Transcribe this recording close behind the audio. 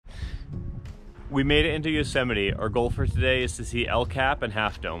We made it into Yosemite. Our goal for today is to see El Cap and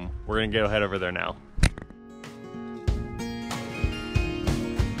Half Dome. We're gonna go head over there now.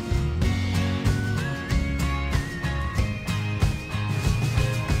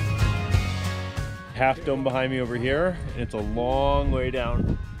 Half Dome behind me over here, and it's a long way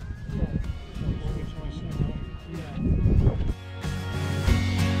down.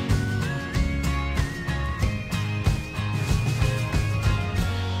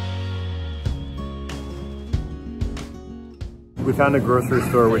 We found a grocery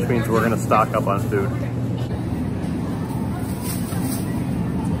store, which means we're gonna stock up on food. You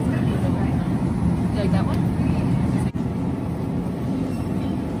like that one?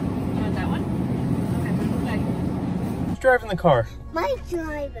 You want that one? Okay. Who's driving the car? My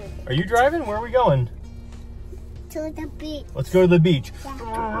driver. Are you driving? Where are we going? To the beach. Let's go to the beach.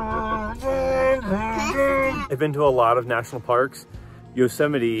 Yeah. I've been to a lot of national parks.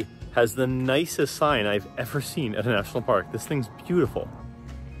 Yosemite has the nicest sign I've ever seen at a national park. This thing's beautiful.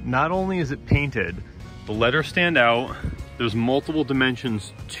 Not only is it painted, the letters stand out. There's multiple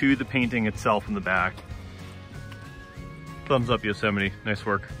dimensions to the painting itself in the back. Thumbs up, Yosemite. Nice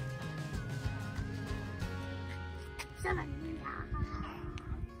work.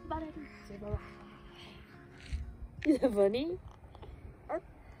 Is that funny?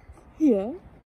 Yeah.